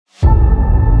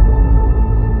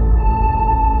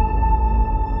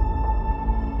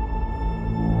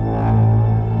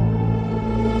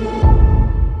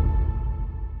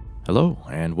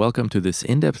and welcome to this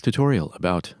in-depth tutorial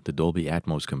about the Dolby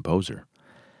Atmos Composer.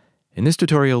 In this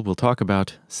tutorial, we'll talk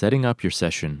about setting up your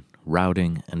session,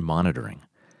 routing, and monitoring.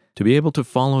 To be able to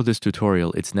follow this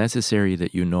tutorial, it's necessary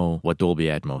that you know what Dolby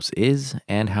Atmos is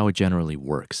and how it generally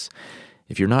works.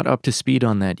 If you're not up to speed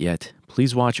on that yet,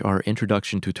 please watch our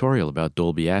introduction tutorial about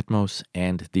Dolby Atmos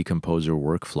and the Composer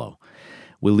workflow.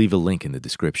 We'll leave a link in the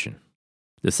description.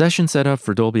 The session setup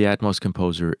for Dolby Atmos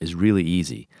Composer is really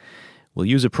easy. We'll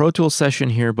use a Pro Tools session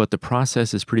here, but the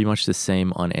process is pretty much the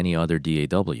same on any other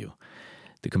DAW.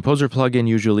 The Composer plugin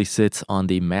usually sits on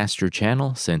the master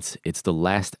channel since it's the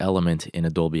last element in a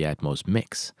Dolby Atmos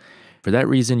mix. For that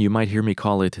reason, you might hear me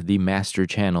call it the master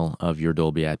channel of your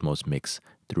Dolby Atmos mix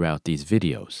throughout these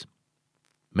videos.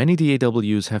 Many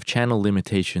DAWs have channel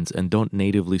limitations and don't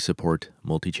natively support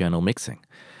multi-channel mixing.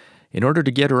 In order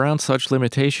to get around such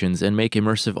limitations and make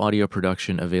immersive audio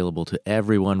production available to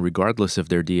everyone regardless of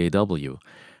their DAW,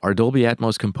 our Dolby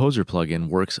Atmos Composer plugin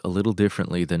works a little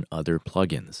differently than other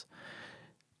plugins.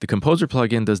 The Composer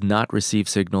plugin does not receive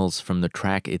signals from the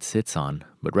track it sits on,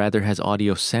 but rather has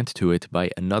audio sent to it by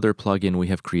another plugin we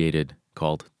have created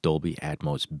called Dolby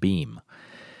Atmos Beam.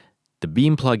 The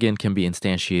Beam plugin can be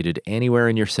instantiated anywhere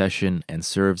in your session and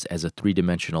serves as a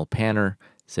three-dimensional panner,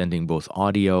 sending both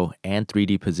audio and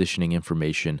 3D positioning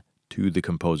information to the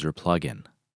Composer plugin.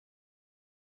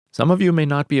 Some of you may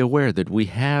not be aware that we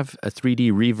have a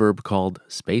 3D reverb called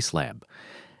Spacelab.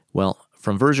 Well,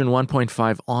 from version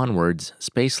 1.5 onwards,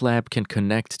 Spacelab can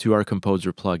connect to our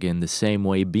Composer plugin the same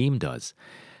way Beam does.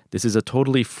 This is a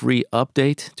totally free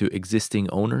update to existing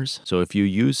owners, so if you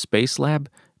use Spacelab,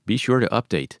 be sure to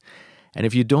update. And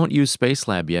if you don't use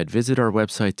Spacelab yet, visit our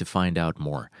website to find out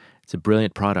more. It's a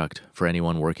brilliant product for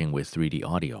anyone working with 3D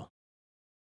audio.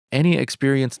 Any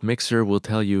experienced mixer will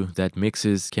tell you that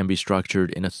mixes can be structured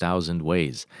in 1,000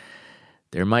 ways.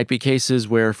 There might be cases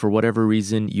where, for whatever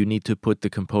reason, you need to put the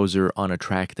Composer on a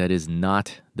track that is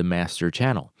not the master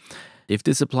channel. If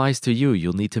this applies to you,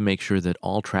 you'll need to make sure that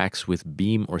all tracks with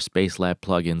Beam or Spacelab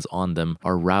plugins on them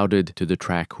are routed to the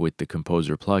track with the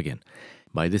Composer plugin.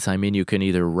 By this I mean you can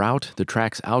either route the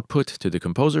track's output to the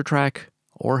Composer track,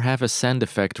 or have a send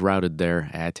effect routed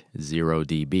there at 0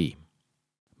 dB.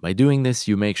 By doing this,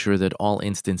 you make sure that all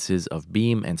instances of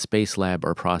Beam and Spacelab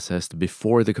are processed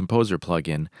before the Composer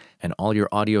plugin, and all your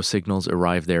audio signals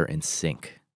arrive there in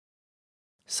sync.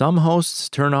 Some hosts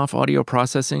turn off audio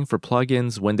processing for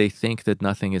plugins when they think that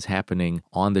nothing is happening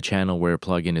on the channel where a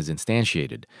plugin is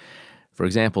instantiated. For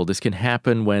example, this can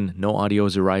happen when no audio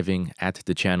is arriving at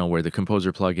the channel where the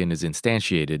Composer plugin is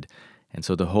instantiated, and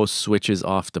so the host switches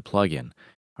off the plugin.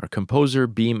 Our Composer,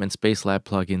 Beam, and Spacelab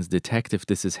plugins detect if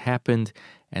this has happened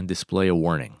and display a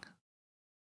warning.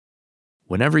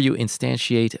 Whenever you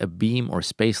instantiate a Beam or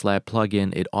Spacelab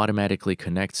plugin, it automatically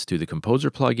connects to the Composer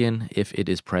plugin if it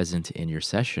is present in your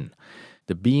session.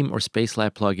 The Beam or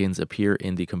Spacelab plugins appear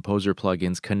in the Composer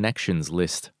plugins connections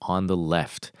list on the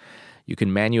left. You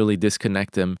can manually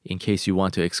disconnect them in case you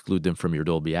want to exclude them from your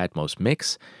Dolby Atmos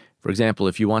mix. For example,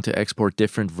 if you want to export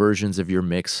different versions of your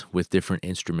mix with different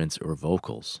instruments or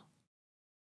vocals.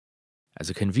 As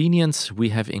a convenience, we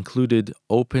have included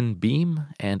Open Beam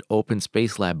and Open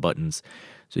Spacelab buttons,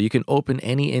 so you can open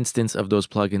any instance of those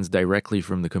plugins directly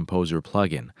from the Composer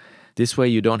plugin. This way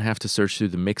you don't have to search through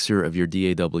the mixer of your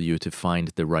DAW to find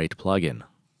the right plugin.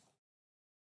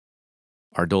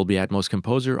 Our Dolby Atmos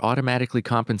Composer automatically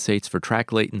compensates for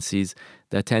track latencies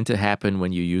that tend to happen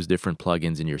when you use different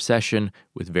plugins in your session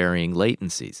with varying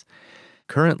latencies.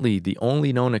 Currently, the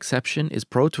only known exception is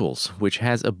Pro Tools, which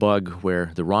has a bug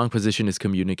where the wrong position is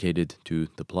communicated to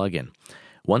the plugin.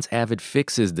 Once Avid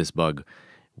fixes this bug,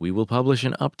 we will publish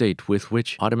an update with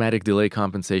which automatic delay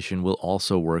compensation will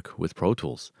also work with Pro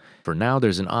Tools. For now,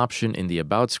 there's an option in the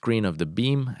About screen of the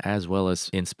Beam as well as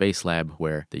in Spacelab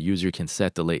where the user can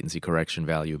set the latency correction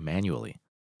value manually.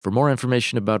 For more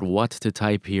information about what to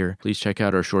type here, please check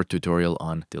out our short tutorial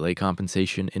on delay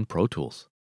compensation in Pro Tools.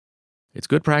 It's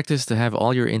good practice to have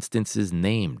all your instances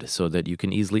named so that you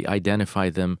can easily identify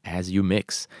them as you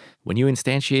mix. When you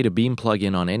instantiate a Beam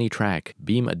plugin on any track,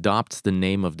 Beam adopts the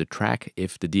name of the track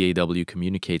if the DAW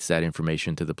communicates that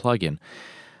information to the plugin,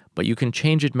 but you can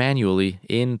change it manually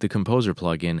in the Composer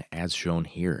plugin as shown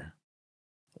here.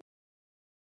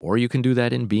 Or you can do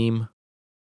that in Beam,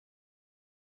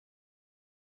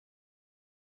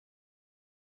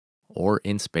 or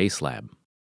in Spacelab.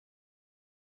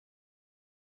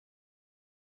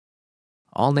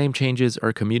 All name changes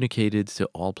are communicated to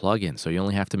all plugins, so you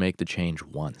only have to make the change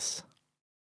once.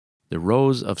 The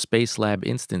rows of Spacelab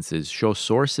instances show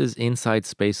sources inside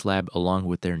Spacelab along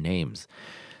with their names.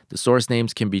 The source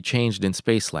names can be changed in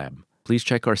Spacelab. Please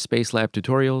check our Spacelab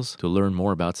tutorials to learn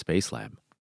more about Spacelab.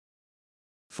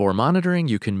 For monitoring,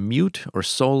 you can mute or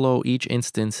solo each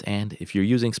instance, and if you're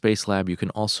using Spacelab, you can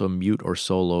also mute or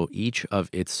solo each of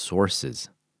its sources.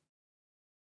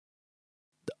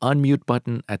 The unmute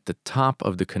button at the top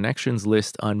of the connections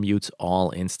list unmutes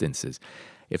all instances.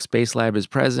 If Spacelab is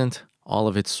present, all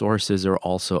of its sources are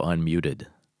also unmuted.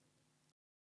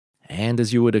 And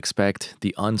as you would expect,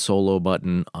 the unsolo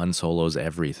button unsolos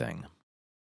everything.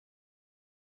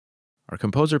 Our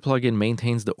Composer plugin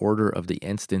maintains the order of the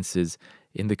instances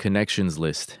in the connections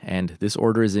list, and this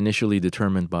order is initially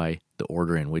determined by the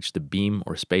order in which the Beam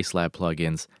or Spacelab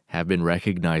plugins have been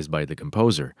recognized by the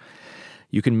Composer.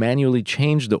 You can manually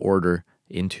change the order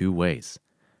in two ways.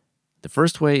 The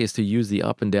first way is to use the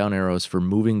up and down arrows for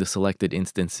moving the selected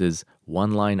instances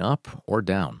one line up or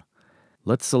down.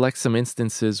 Let's select some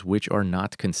instances which are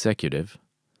not consecutive.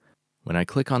 When I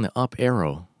click on the up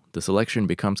arrow, the selection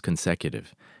becomes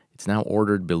consecutive. It's now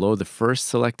ordered below the first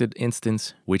selected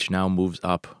instance, which now moves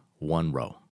up one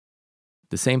row.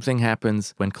 The same thing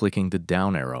happens when clicking the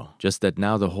down arrow, just that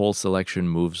now the whole selection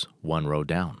moves one row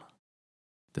down.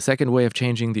 The second way of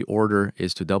changing the order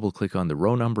is to double-click on the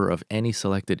row number of any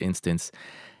selected instance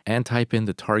and type in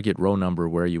the target row number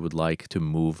where you would like to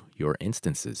move your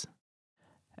instances.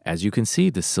 As you can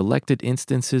see, the selected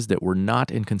instances that were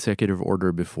not in consecutive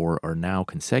order before are now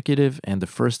consecutive, and the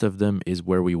first of them is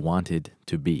where we want it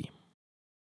to be.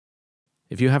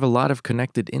 If you have a lot of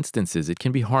connected instances, it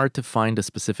can be hard to find a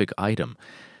specific item.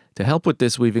 To help with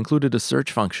this, we've included a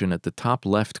search function at the top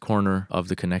left corner of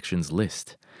the connections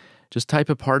list. Just type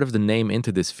a part of the name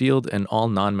into this field and all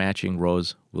non-matching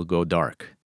rows will go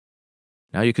dark.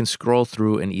 Now you can scroll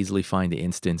through and easily find the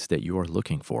instance that you are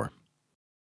looking for.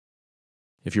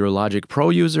 If you're a Logic Pro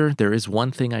user, there is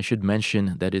one thing I should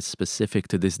mention that is specific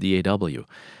to this DAW.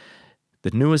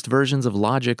 The newest versions of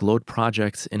Logic load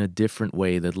projects in a different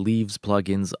way that leaves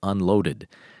plugins unloaded.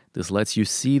 This lets you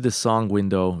see the song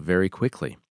window very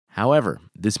quickly. However,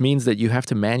 this means that you have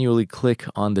to manually click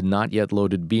on the not yet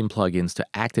loaded Beam plugins to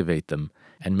activate them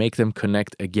and make them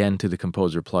connect again to the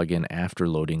Composer plugin after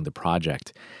loading the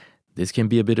project. This can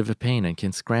be a bit of a pain and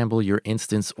can scramble your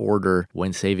instance order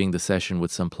when saving the session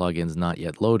with some plugins not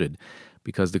yet loaded,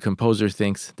 because the Composer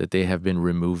thinks that they have been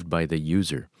removed by the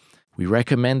user. We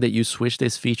recommend that you switch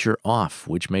this feature off,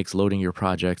 which makes loading your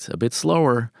projects a bit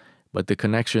slower, but the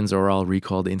connections are all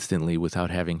recalled instantly without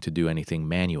having to do anything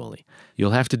manually.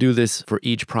 You'll have to do this for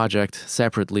each project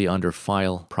separately under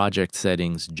File, Project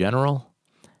Settings, General,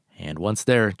 and once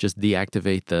there, just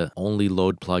deactivate the Only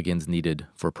Load Plugins Needed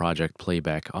for Project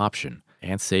Playback option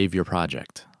and save your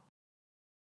project.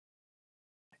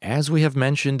 As we have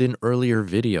mentioned in earlier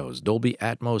videos, Dolby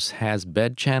Atmos has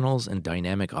bed channels and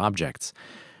dynamic objects.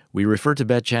 We refer to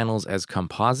bed channels as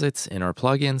composites in our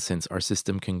plugin since our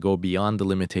system can go beyond the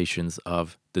limitations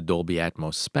of the Dolby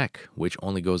Atmos spec, which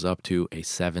only goes up to a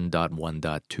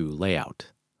 7.1.2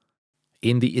 layout.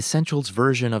 In the Essentials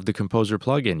version of the Composer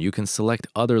plugin, you can select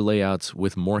other layouts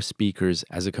with more speakers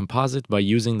as a composite by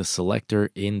using the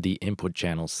selector in the Input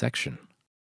Channels section.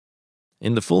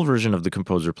 In the full version of the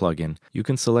Composer plugin, you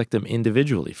can select them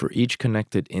individually for each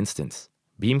connected instance.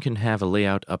 Beam can have a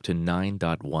layout up to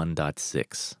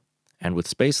 9.1.6. And with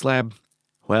Spacelab,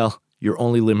 well, you're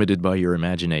only limited by your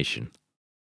imagination.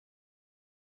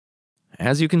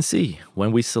 As you can see,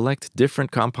 when we select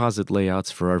different composite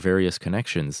layouts for our various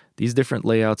connections, these different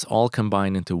layouts all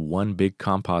combine into one big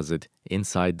composite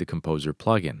inside the Composer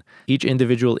plugin. Each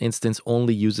individual instance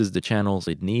only uses the channels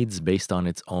it needs based on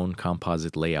its own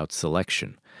composite layout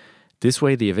selection. This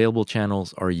way, the available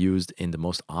channels are used in the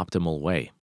most optimal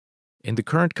way. In the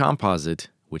current composite,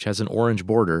 which has an orange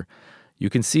border,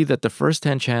 you can see that the first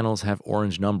 10 channels have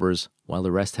orange numbers, while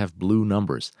the rest have blue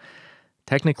numbers.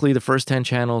 Technically, the first 10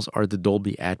 channels are the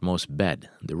Dolby Atmos bed.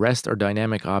 The rest are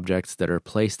dynamic objects that are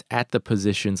placed at the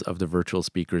positions of the virtual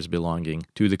speakers belonging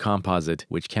to the composite,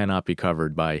 which cannot be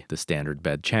covered by the standard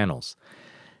bed channels.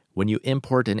 When you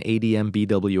import an ADM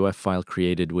BWF file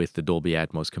created with the Dolby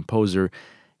Atmos Composer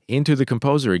into the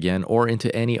Composer again, or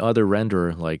into any other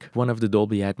renderer like one of the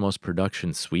Dolby Atmos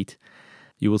production suite,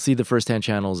 you will see the first 10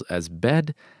 channels as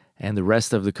bed and the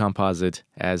rest of the composite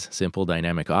as simple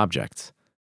dynamic objects.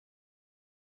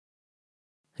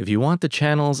 If you want the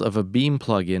channels of a Beam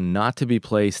plugin not to be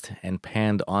placed and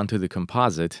panned onto the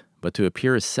composite, but to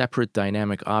appear as separate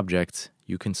dynamic objects,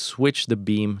 you can switch the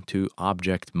Beam to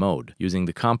Object Mode using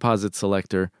the composite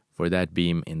selector for that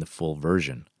beam in the full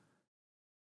version.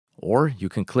 Or you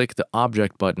can click the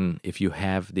Object button if you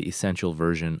have the Essential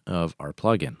version of our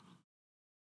plugin.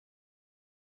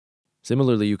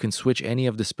 Similarly, you can switch any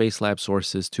of the Spacelab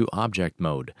sources to Object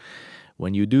Mode.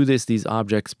 When you do this, these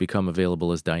objects become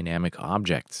available as dynamic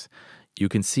objects. You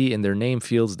can see in their name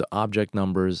fields the object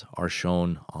numbers are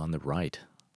shown on the right.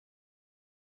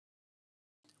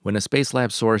 When a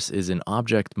Spacelab source is in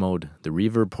object mode, the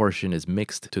reverb portion is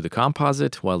mixed to the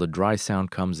composite while the dry sound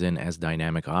comes in as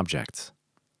dynamic objects.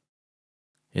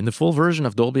 In the full version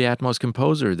of Dolby Atmos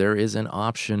Composer, there is an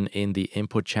option in the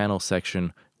input channel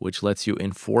section which lets you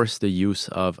enforce the use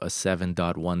of a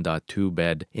 7.1.2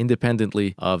 bed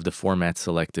independently of the format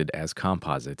selected as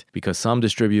composite, because some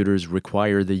distributors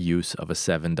require the use of a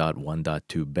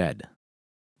 7.1.2 bed.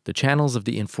 The channels of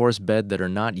the enforced bed that are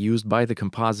not used by the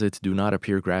composite do not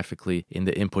appear graphically in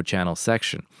the input channel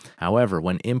section. However,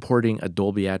 when importing a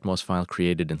Dolby Atmos file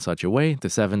created in such a way, the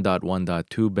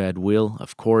 7.1.2 bed will,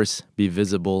 of course, be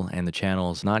visible, and the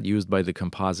channels not used by the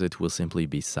composite will simply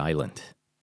be silent.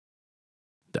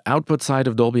 The output side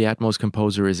of Dolby Atmos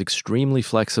Composer is extremely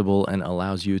flexible and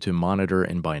allows you to monitor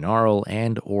in binaural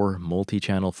and/or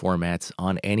multi-channel formats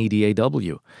on any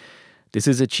DAW. This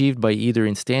is achieved by either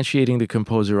instantiating the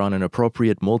composer on an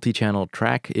appropriate multi-channel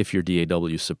track if your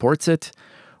DAW supports it,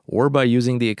 or by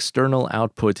using the external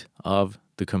output of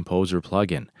the composer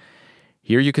plugin.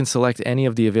 Here you can select any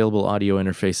of the available audio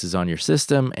interfaces on your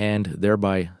system and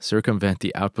thereby circumvent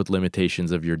the output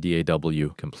limitations of your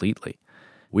DAW completely.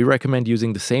 We recommend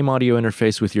using the same audio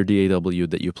interface with your DAW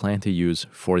that you plan to use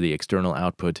for the external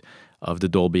output of the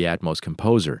Dolby Atmos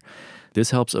Composer.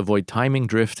 This helps avoid timing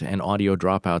drift and audio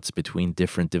dropouts between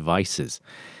different devices.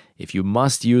 If you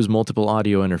must use multiple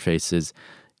audio interfaces,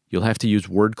 you'll have to use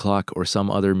word clock or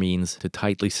some other means to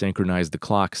tightly synchronize the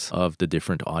clocks of the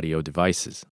different audio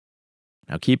devices.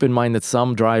 Now keep in mind that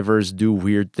some drivers do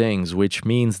weird things, which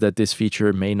means that this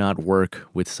feature may not work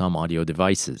with some audio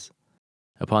devices.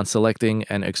 Upon selecting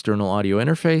an external audio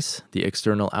interface, the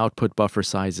external output buffer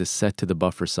size is set to the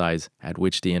buffer size at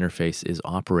which the interface is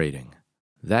operating.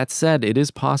 That said, it is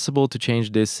possible to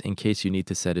change this in case you need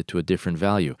to set it to a different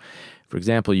value. For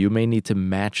example, you may need to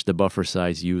match the buffer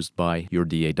size used by your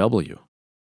DAW.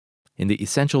 In the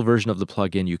essential version of the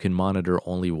plugin, you can monitor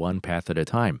only one path at a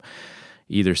time,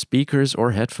 either speakers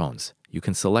or headphones. You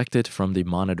can select it from the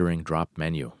monitoring drop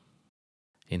menu.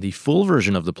 In the full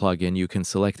version of the plugin, you can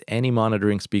select any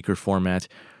monitoring speaker format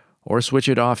or switch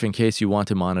it off in case you want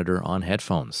to monitor on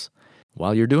headphones.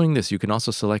 While you're doing this, you can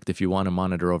also select if you want to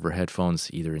monitor over headphones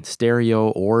either in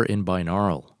stereo or in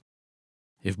binaural.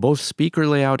 If both speaker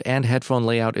layout and headphone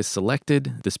layout is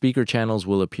selected, the speaker channels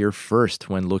will appear first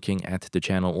when looking at the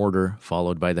channel order,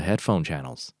 followed by the headphone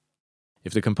channels.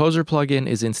 If the Composer plugin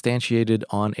is instantiated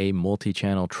on a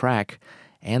multi-channel track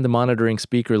and the monitoring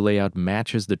speaker layout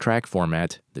matches the track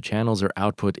format, the channels are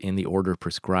output in the order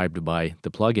prescribed by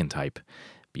the plugin type,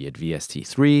 be it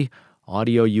VST3,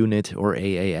 audio unit, or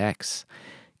AAX.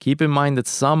 Keep in mind that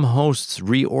some hosts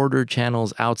reorder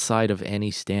channels outside of any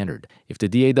standard. If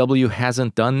the DAW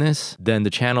hasn't done this, then the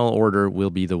channel order will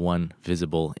be the one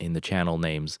visible in the channel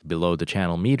names below the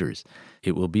channel meters.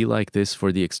 It will be like this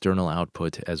for the external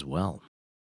output as well.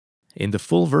 In the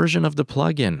full version of the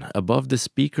plugin, above the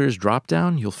speakers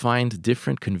dropdown, you'll find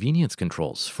different convenience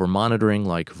controls for monitoring,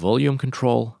 like volume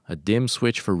control, a dim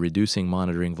switch for reducing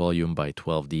monitoring volume by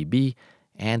 12 dB,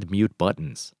 and mute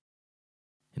buttons.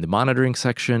 In the monitoring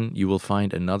section, you will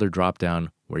find another dropdown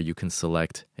where you can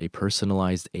select a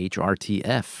personalized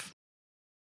HRTF.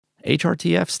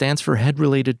 HRTF stands for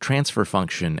Head-Related Transfer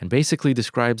Function and basically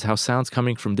describes how sounds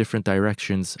coming from different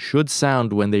directions should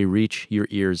sound when they reach your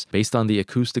ears based on the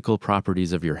acoustical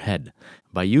properties of your head.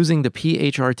 By using the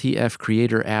PHRTF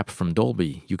Creator app from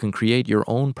Dolby, you can create your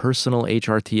own personal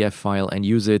HRTF file and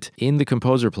use it in the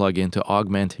Composer plugin to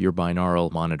augment your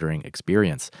binaural monitoring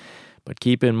experience. But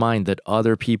keep in mind that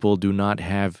other people do not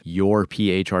have your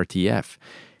PHRTF,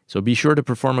 so be sure to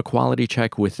perform a quality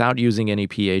check without using any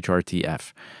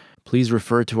PHRTF. Please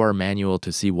refer to our manual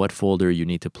to see what folder you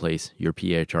need to place your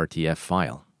PHRTF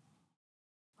file.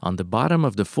 On the bottom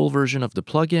of the full version of the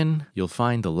plugin, you'll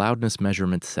find the loudness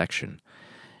measurement section.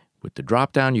 With the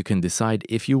dropdown, you can decide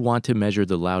if you want to measure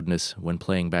the loudness when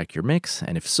playing back your mix,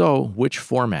 and if so, which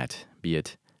format, be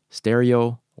it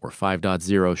stereo or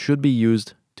 5.0, should be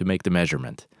used to make the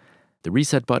measurement. The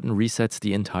reset button resets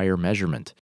the entire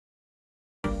measurement.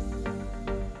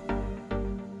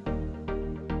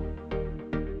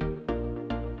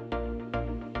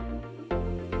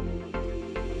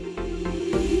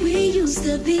 Used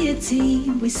to be a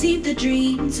team, we see the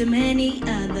dream to many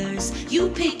others. You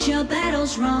picked your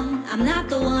battles wrong, I'm not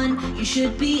the one you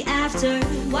should be after.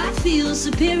 Why feel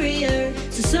superior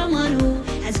to someone who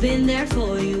has been there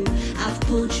for you? I've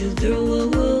pulled you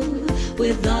through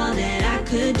with all that I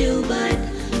could do, but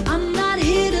I'm not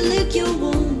here to lick your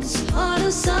wounds or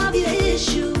to solve your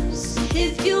issues.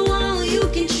 If you want, you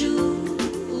can choose.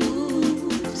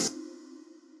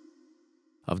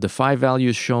 Of the 5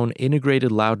 values shown,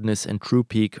 integrated loudness and true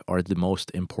peak are the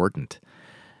most important.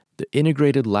 The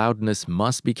integrated loudness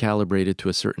must be calibrated to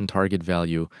a certain target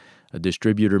value. A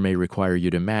distributor may require you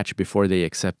to match before they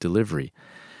accept delivery.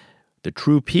 The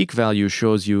true peak value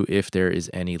shows you if there is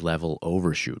any level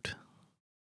overshoot.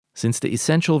 Since the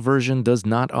Essential version does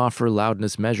not offer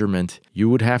loudness measurement, you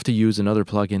would have to use another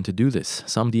plugin to do this.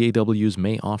 Some DAWs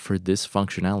may offer this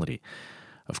functionality.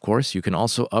 Of course, you can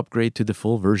also upgrade to the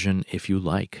full version if you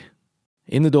like.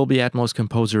 In the Dolby Atmos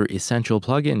Composer Essential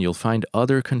plugin, you'll find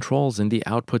other controls in the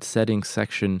output settings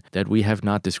section that we have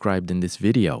not described in this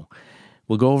video.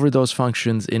 We'll go over those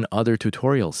functions in other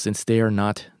tutorials since they are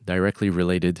not directly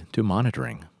related to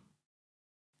monitoring.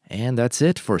 And that's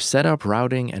it for setup,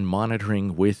 routing, and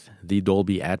monitoring with the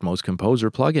Dolby Atmos Composer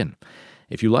plugin.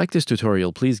 If you like this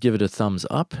tutorial, please give it a thumbs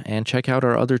up and check out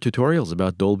our other tutorials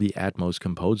about Dolby Atmos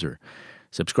Composer.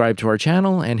 Subscribe to our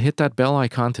channel and hit that bell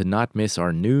icon to not miss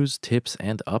our news, tips,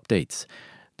 and updates.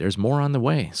 There's more on the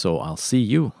way, so I'll see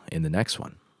you in the next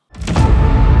one.